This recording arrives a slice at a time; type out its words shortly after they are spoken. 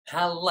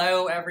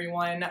Hello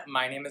everyone,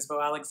 my name is Beau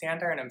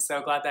and I'm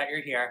so glad that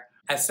you're here.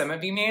 As some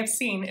of you may have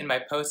seen in my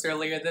post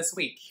earlier this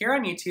week, here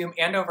on YouTube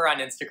and over on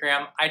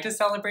Instagram, I just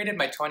celebrated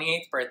my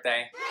 28th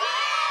birthday.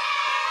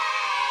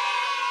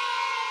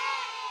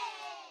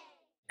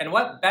 And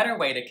what better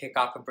way to kick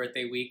off a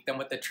birthday week than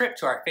with a trip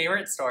to our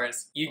favorite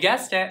stores? You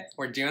guessed it,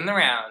 we're doing the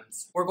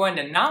rounds. We're going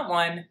to not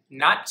one,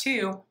 not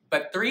two,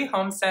 but 3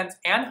 HomeSense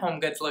and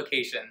HomeGoods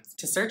locations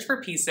to search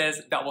for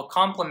pieces that will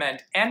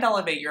complement and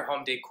elevate your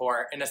home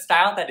decor in a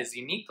style that is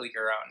uniquely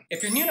your own.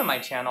 If you're new to my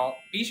channel,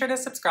 be sure to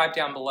subscribe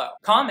down below.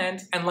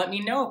 Comment and let me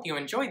know if you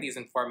enjoy these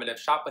informative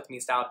Shop With Me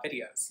style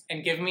videos.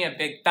 And give me a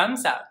big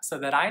thumbs up so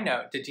that I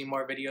know to do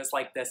more videos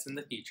like this in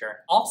the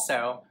future.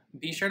 Also,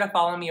 be sure to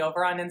follow me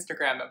over on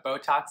Instagram at Beau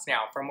Talks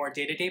Now for more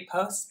day-to-day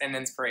posts and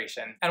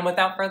inspiration. And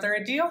without further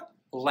ado,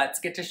 let's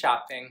get to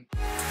shopping.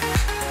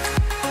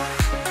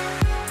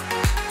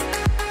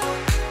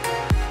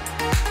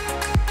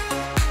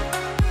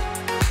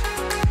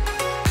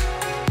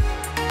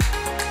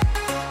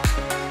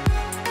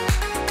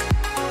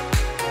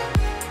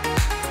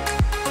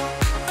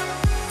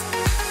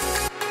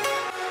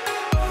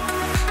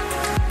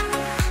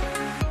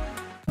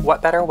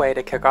 What better way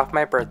to kick off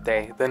my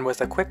birthday than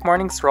with a quick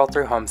morning stroll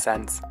through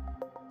HomeSense?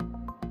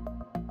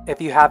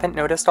 If you haven't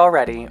noticed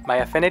already, my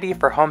affinity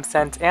for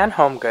HomeSense and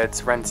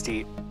HomeGoods runs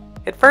deep.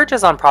 It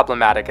verges on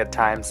problematic at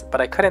times, but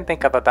I couldn't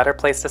think of a better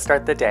place to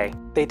start the day.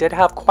 They did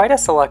have quite a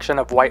selection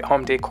of white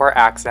home decor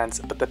accents,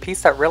 but the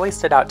piece that really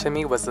stood out to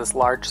me was this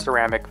large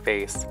ceramic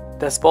vase.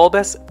 This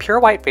bulbous, pure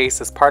white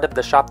vase is part of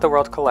the Shop the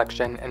World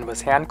collection and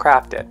was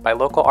handcrafted by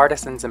local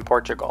artisans in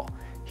Portugal.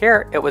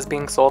 Here, it was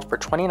being sold for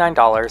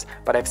 $29,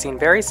 but I've seen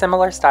very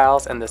similar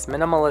styles in this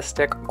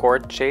minimalistic,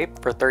 gourd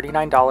shape for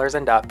 $39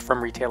 and up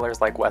from retailers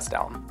like West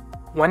Elm.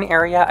 One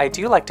area I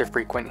do like to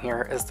frequent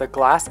here is the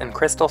glass and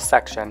crystal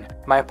section.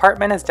 My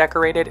apartment is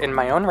decorated in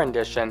my own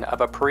rendition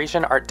of a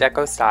Parisian Art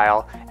Deco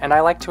style, and I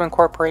like to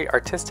incorporate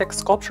artistic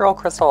sculptural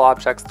crystal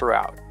objects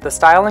throughout. The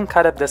style and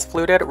cut of this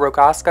fluted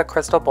Rogasca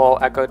crystal bowl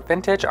echoed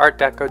vintage Art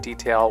Deco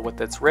detail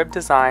with its ribbed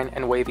design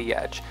and wavy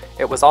edge.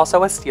 It was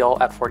also a steal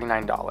at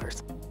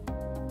 $49.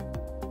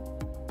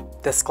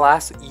 This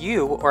glass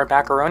U or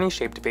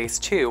macaroni-shaped vase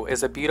too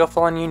is a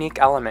beautiful and unique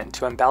element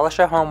to embellish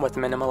a home with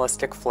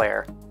minimalistic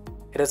flair.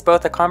 It is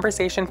both a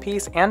conversation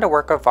piece and a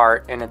work of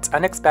art in its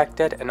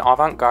unexpected and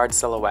avant-garde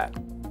silhouette.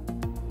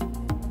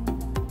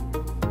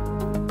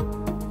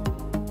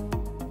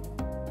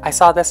 I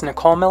saw this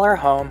Nicole Miller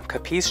Home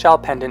Capiz Shell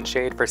pendant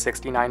shade for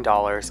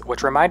 $69,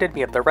 which reminded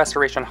me of the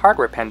Restoration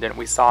Hardware pendant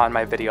we saw in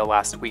my video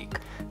last week.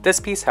 This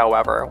piece,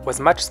 however, was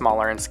much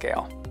smaller in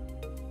scale.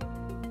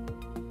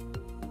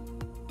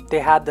 They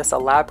had this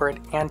elaborate,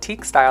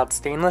 antique-styled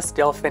stainless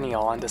steel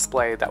finial on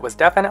display that was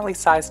definitely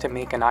sized to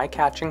make an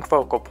eye-catching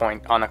focal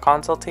point on a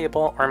console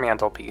table or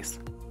mantelpiece.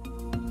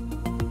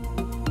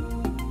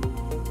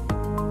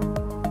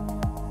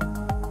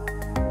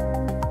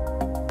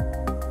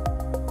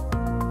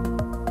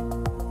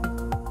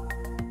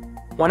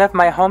 One of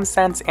my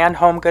HomeSense and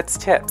HomeGoods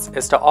tips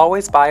is to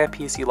always buy a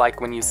piece you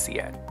like when you see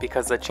it,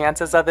 because the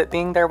chances of it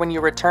being there when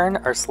you return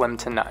are slim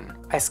to none.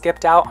 I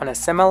skipped out on a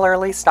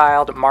similarly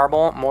styled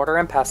marble mortar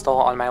and pestle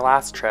on my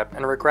last trip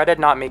and regretted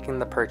not making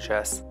the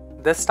purchase.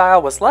 This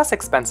style was less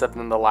expensive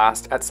than the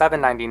last at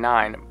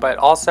 $7.99, but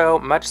also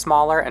much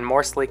smaller and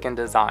more sleek in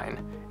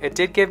design. It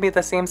did give me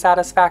the same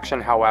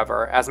satisfaction,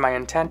 however, as my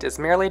intent is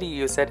merely to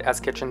use it as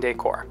kitchen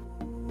decor.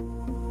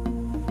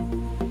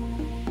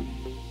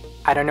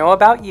 I don't know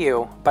about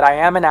you, but I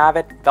am an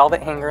avid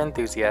velvet hanger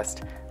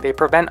enthusiast. They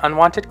prevent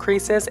unwanted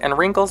creases and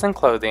wrinkles in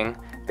clothing,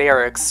 they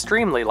are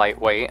extremely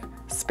lightweight,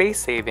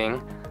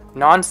 space-saving,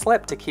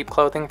 non-slip to keep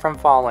clothing from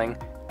falling,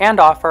 and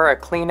offer a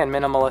clean and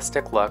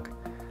minimalistic look.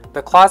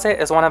 The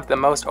closet is one of the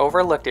most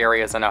overlooked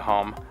areas in a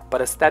home,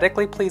 but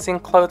aesthetically pleasing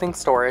clothing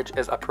storage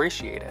is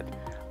appreciated.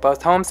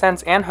 Both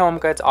HomeSense and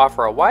HomeGoods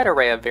offer a wide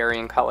array of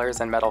varying colors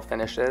and metal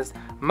finishes,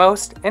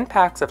 most in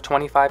packs of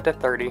 25 to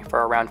 30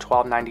 for around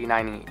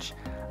 $12.99 each.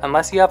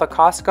 Unless you have a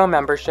Costco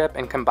membership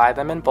and can buy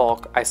them in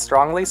bulk, I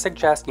strongly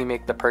suggest you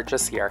make the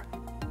purchase here.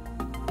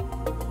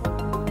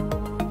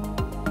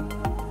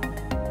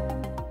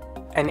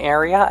 An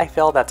area I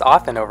feel that's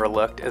often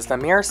overlooked is the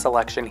mirror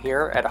selection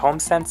here at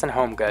HomeSense and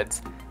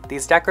HomeGoods.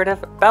 These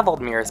decorative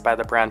beveled mirrors by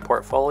the brand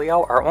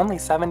portfolio are only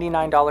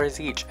 $79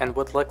 each and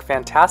would look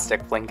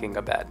fantastic flanking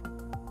a bed.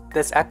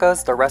 This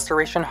echoes the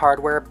Restoration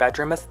Hardware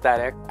bedroom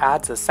aesthetic,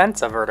 adds a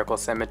sense of vertical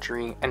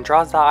symmetry, and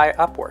draws the eye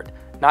upward.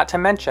 Not to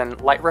mention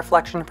light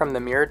reflection from the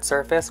mirrored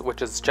surface,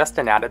 which is just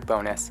an added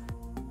bonus.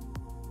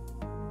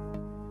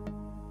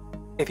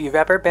 If you've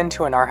ever been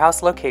to an art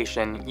house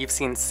location, you've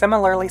seen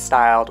similarly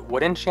styled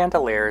wooden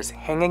chandeliers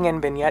hanging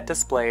in vignette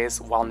displays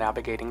while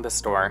navigating the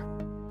store.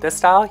 This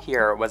style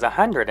here was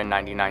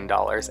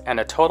 $199 and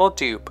a total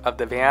dupe of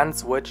the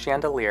Vans wood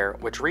chandelier,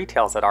 which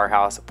retails at our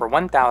house for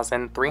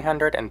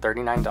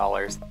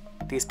 $1,339.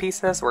 These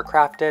pieces were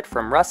crafted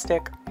from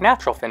rustic,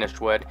 natural finished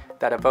wood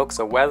that evokes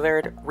a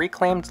weathered,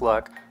 reclaimed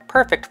look,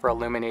 perfect for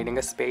illuminating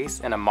a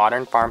space in a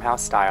modern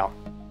farmhouse style.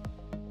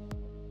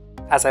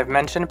 As I've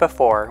mentioned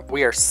before,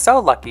 we are so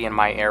lucky in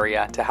my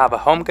area to have a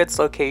HomeGoods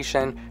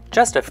location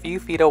just a few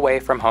feet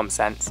away from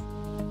HomeSense.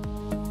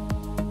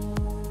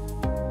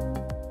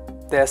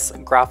 This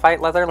graphite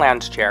leather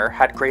lounge chair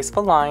had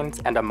graceful lines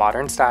and a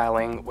modern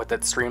styling with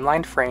its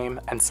streamlined frame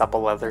and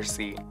supple leather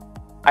seat.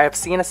 I have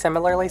seen a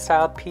similarly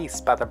styled piece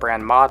by the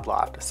brand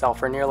Modloft sell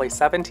for nearly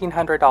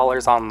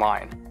 $1,700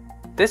 online.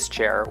 This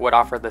chair would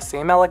offer the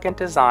same elegant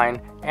design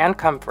and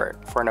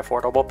comfort for an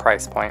affordable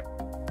price point.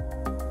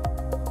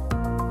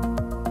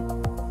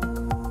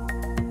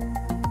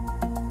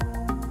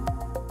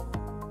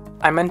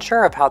 I'm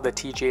unsure of how the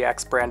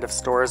TJX brand of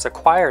stores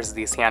acquires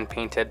these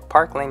hand-painted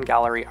Park Lane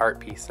Gallery art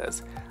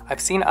pieces.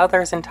 I've seen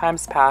others in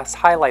times past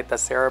highlight the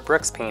Sarah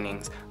Brooks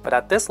paintings, but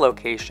at this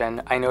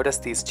location, I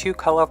noticed these two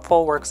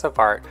colorful works of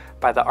art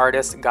by the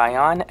artists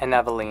Guyon and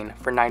Eveline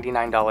for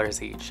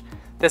 $99 each.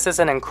 This is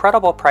an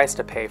incredible price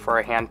to pay for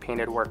a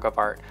hand-painted work of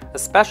art,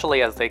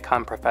 especially as they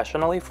come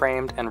professionally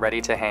framed and ready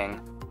to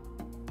hang.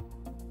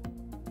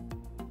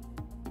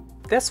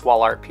 This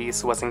wall art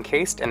piece was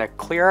encased in a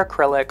clear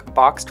acrylic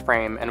boxed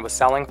frame and was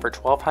selling for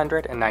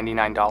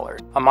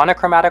 $1,299. A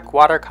monochromatic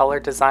watercolor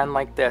design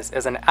like this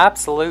is an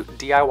absolute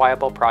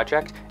DIY-able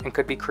project and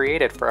could be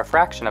created for a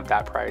fraction of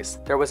that price.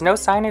 There was no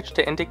signage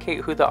to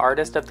indicate who the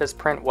artist of this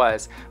print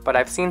was, but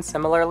I've seen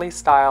similarly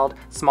styled,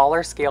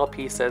 smaller scale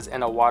pieces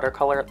in a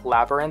watercolor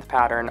labyrinth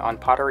pattern on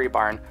Pottery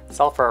Barn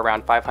sell for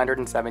around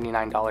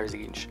 $579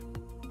 each.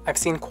 I've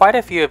seen quite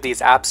a few of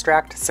these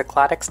abstract,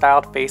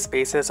 Cycladic-styled face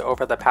bases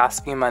over the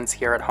past few months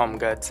here at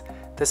HomeGoods.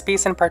 This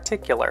piece in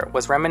particular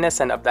was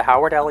reminiscent of the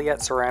Howard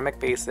Elliott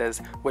ceramic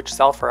vases, which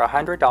sell for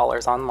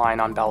 $100 online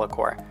on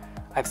Decor.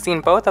 I've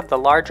seen both of the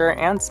larger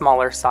and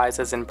smaller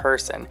sizes in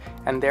person,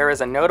 and there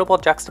is a notable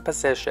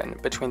juxtaposition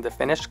between the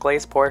finished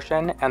glaze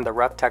portion and the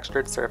rough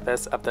textured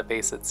surface of the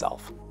vase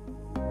itself.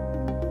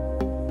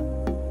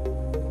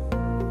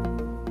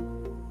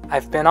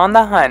 I've been on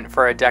the hunt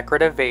for a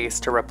decorative vase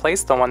to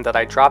replace the one that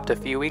I dropped a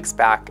few weeks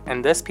back,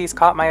 and this piece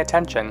caught my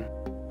attention.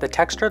 The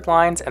textured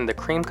lines and the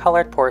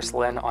cream-colored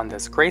porcelain on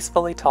this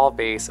gracefully tall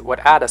vase would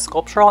add a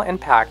sculptural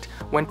impact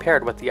when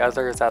paired with the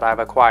others that I've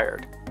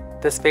acquired.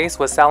 This vase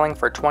was selling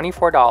for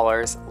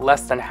 $24,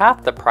 less than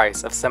half the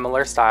price of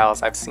similar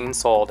styles I've seen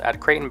sold at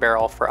Crate &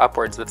 Barrel for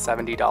upwards of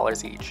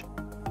 $70 each.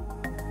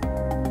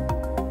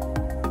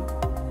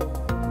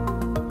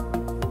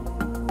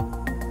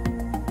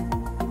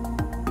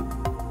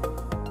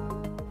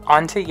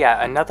 On to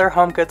yet another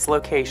HomeGoods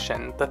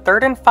location, the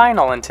third and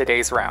final in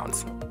today's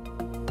rounds.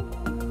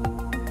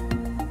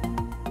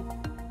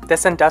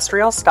 This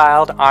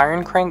industrial-styled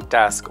iron crank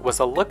desk was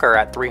a looker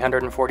at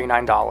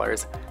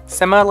 $349.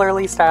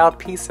 Similarly styled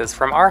pieces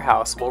from our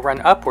house will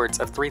run upwards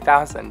of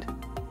 $3,000.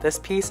 This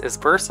piece is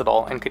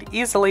versatile and could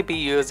easily be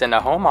used in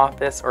a home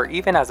office or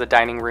even as a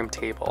dining room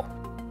table.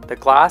 The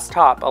glass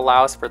top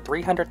allows for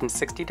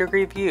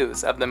 360-degree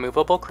views of the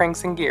movable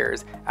cranks and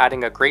gears,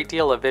 adding a great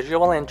deal of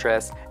visual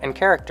interest and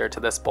character to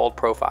this bold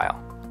profile.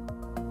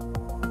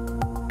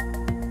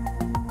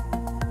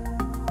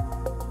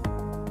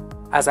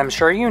 As I'm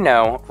sure you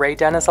know,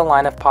 Rayden is a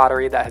line of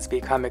pottery that has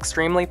become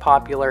extremely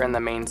popular in the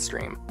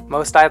mainstream.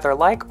 Most either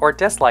like or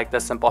dislike the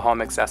simple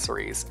home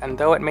accessories, and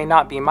though it may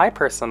not be my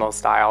personal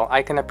style,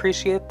 I can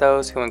appreciate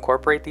those who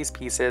incorporate these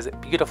pieces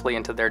beautifully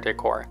into their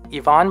decor.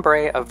 Yvonne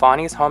Bray of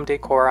Vonnie's Home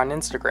Decor on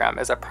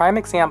Instagram is a prime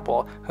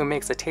example who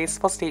makes a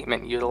tasteful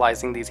statement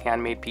utilizing these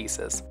handmade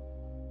pieces.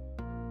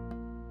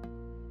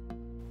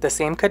 The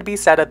same could be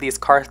said of these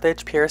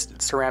Carthage-pierced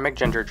ceramic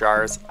ginger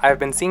jars. I've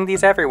been seeing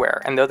these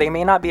everywhere, and though they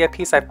may not be a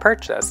piece I've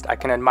purchased, I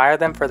can admire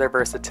them for their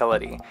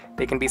versatility.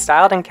 They can be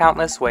styled in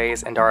countless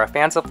ways and are a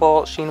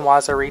fanciful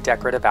chinoiserie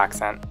decorative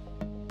accent.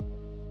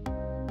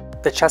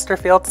 The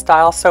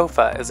Chesterfield-style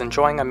sofa is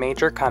enjoying a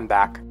major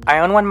comeback. I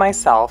own one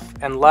myself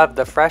and love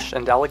the fresh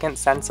and elegant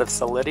sense of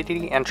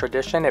solidity and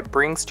tradition it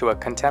brings to a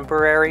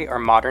contemporary or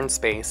modern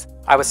space.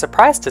 I was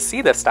surprised to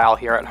see this style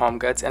here at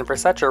HomeGoods and for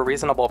such a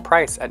reasonable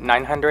price at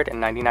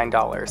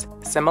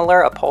 $999.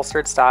 Similar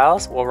upholstered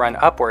styles will run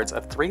upwards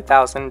of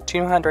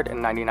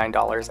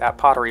 $3,299 at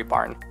Pottery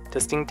Barn.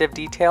 Distinctive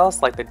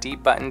details like the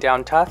deep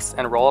button-down tufts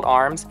and rolled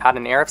arms add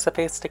an air of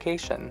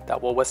sophistication that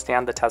will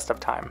withstand the test of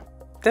time.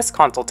 This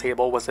console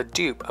table was a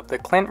dupe of the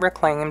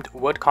Clint-reclaimed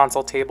wood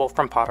console table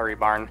from Pottery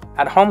Barn.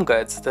 At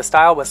HomeGoods, the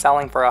style was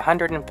selling for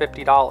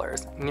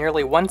 $150,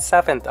 nearly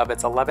 1/7 of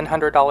its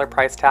 $1,100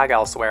 price tag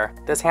elsewhere.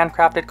 This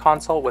handcrafted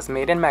console was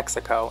made in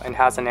Mexico and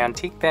has an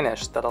antique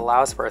finish that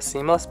allows for a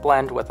seamless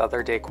blend with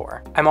other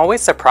decor. I'm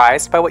always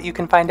surprised by what you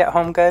can find at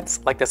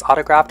HomeGoods, like this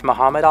autographed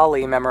Muhammad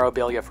Ali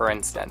memorabilia for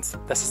instance.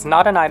 This is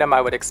not an item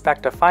I would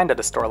expect to find at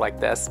a store like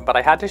this, but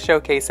I had to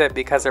showcase it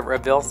because it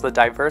reveals the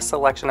diverse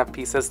selection of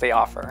pieces they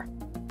offer.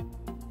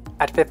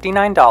 At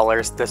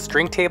 $59, this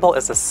drink table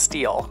is a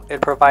steal.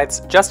 It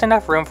provides just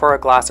enough room for a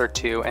glass or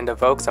two and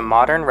evokes a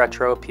modern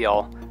retro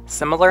appeal.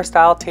 Similar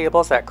style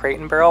tables at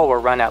Crate & Barrel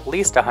will run at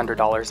least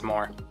 $100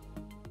 more.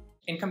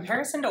 In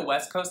comparison to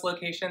West Coast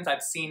locations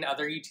I've seen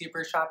other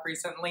YouTubers shop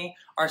recently,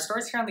 our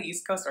stores here on the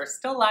East Coast are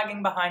still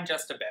lagging behind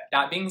just a bit.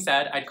 That being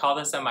said, I'd call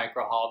this a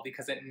micro haul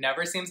because it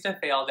never seems to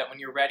fail that when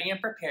you're ready and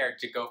prepared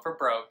to go for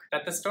broke,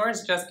 that the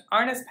stores just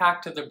aren't as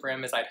packed to the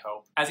brim as I'd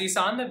hope. As you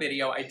saw in the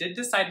video, I did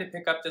decide to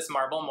pick up this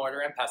marble mortar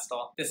and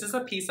pestle. This is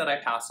a piece that I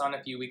passed on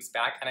a few weeks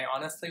back, and I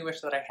honestly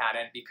wish that I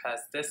hadn't because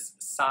this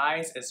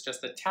size is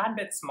just a tad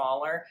bit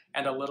smaller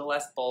and a little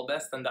less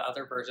bulbous than the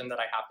other version that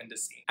I happen to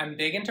see. I'm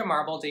big into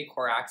marble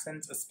decor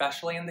accents,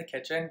 especially in the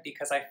kitchen,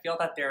 because I feel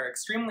that they're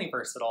extremely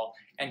versatile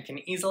and can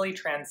easily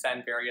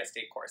transcend various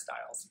decor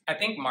styles. I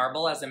think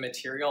marble as a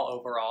material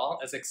overall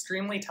is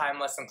extremely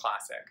timeless and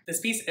classic. This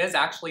piece is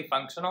actually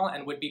functional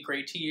and would be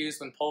great to use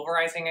when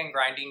pulverizing and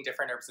grinding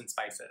different herbs and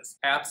spices.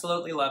 I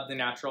absolutely love the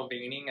natural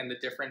veining and the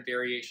different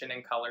variation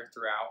in color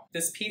throughout.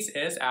 This piece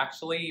is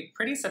actually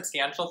pretty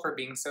substantial for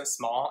being so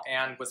small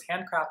and was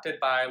handcrafted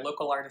by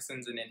local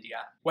artisans in India.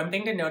 One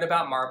thing to note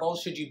about marble,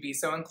 should you be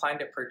so inclined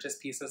to purchase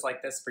pieces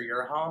like this for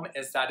your home,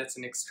 is that it's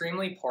an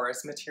extremely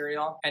porous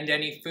material, and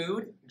any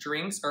food,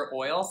 drinks, or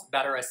oils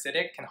that are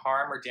acidic can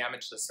harm or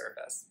damage the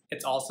surface.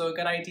 It's also a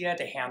good idea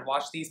to hand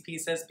wash these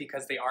pieces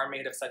because they are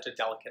made of such a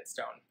delicate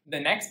stone. The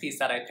next piece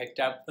that I picked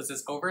up was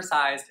this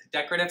oversized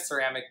decorative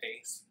ceramic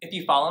vase. If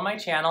you follow my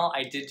channel,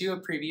 I did do a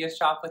previous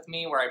shop with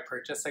me where I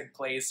purchased a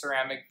glazed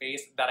ceramic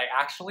vase that I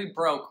actually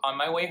broke on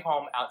my way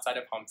home outside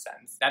of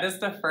HomeSense. That is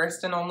the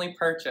first and only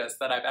purchase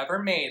that I've ever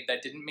made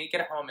that didn't make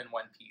it home in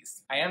one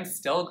piece. I am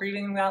still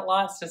grieving that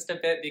loss just a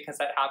bit because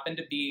that happened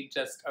to be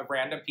just a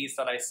random piece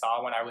that I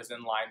saw when I was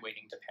in line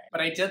waiting to pay.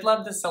 But I did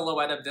love the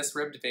silhouette of this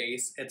ribbed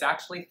vase. It's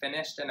actually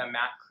finished in a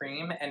matte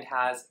cream and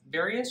has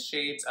various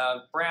shades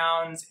of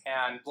browns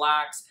and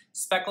blacks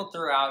speckled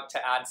throughout to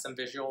add some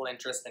visual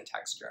interest and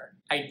texture.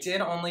 I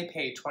did only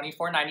pay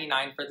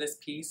 $24.99 for this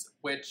piece,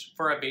 which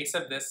for a vase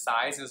of this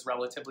size is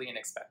relatively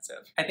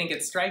inexpensive. I think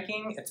it's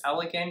striking, it's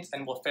elegant,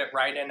 and will fit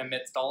right in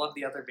amidst all of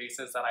the other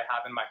vases that I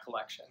have in my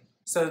collection.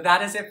 So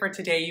that is it for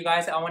today, you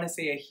guys. I want to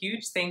say a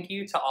huge thank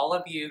you to all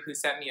of you who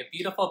sent me a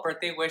beautiful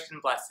birthday wish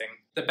and blessing.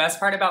 The best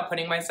part about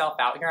putting myself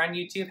out here on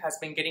YouTube has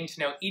been getting to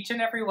know each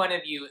and every one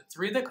of you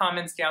through the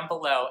comments down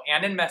below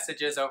and in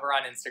messages over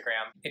on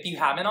Instagram. If you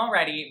haven't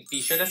already,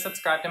 be sure to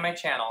subscribe to my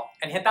channel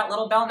and hit that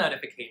little bell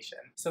notification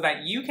so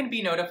that you can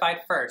be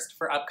notified first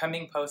for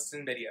upcoming posts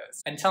and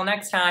videos. Until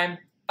next time,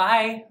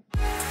 bye!